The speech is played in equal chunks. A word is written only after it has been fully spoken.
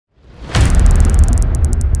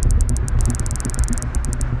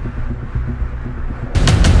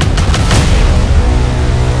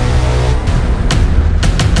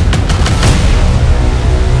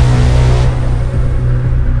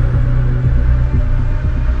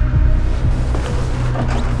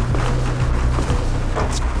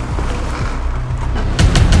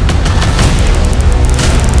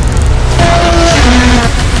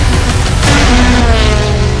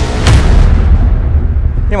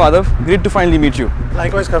Madhav, great to finally meet you.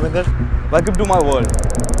 Likewise, Kavinder. Welcome to my world.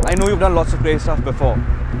 I know you've done lots of great stuff before.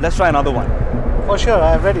 Let's try another one. For sure,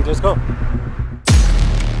 I am ready. Let's go.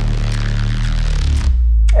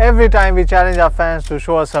 Every time we challenge our fans to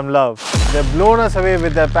show us some love, they've blown us away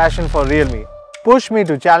with their passion for realme. Push me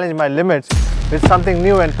to challenge my limits with something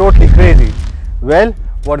new and totally crazy. Well,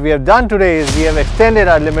 what we have done today is we have extended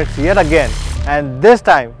our limits yet again, and this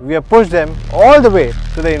time we have pushed them all the way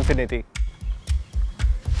to the infinity.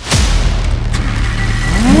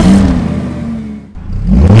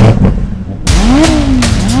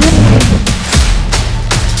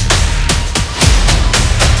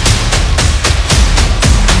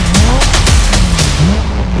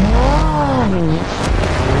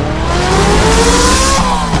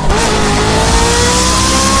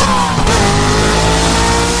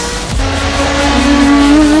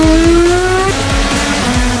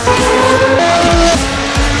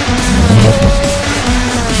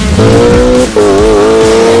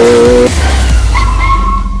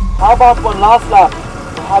 How about one last lap?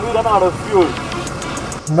 Have you run out of fuel?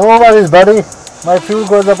 No worries, buddy. My fuel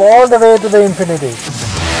goes up all the way to the infinity.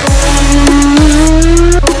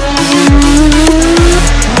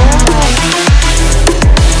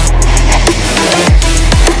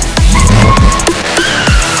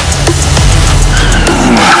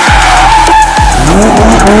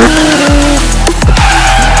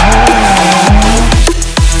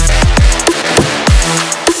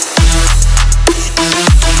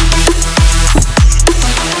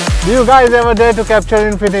 Do you guys ever dare to capture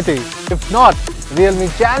infinity? If not, Realme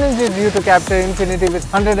challenges you to capture infinity with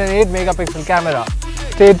 108 megapixel camera.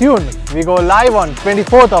 Stay tuned, we go live on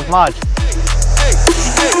 24th of March.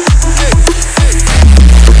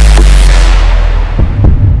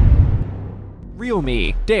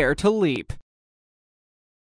 Realme, dare to leap.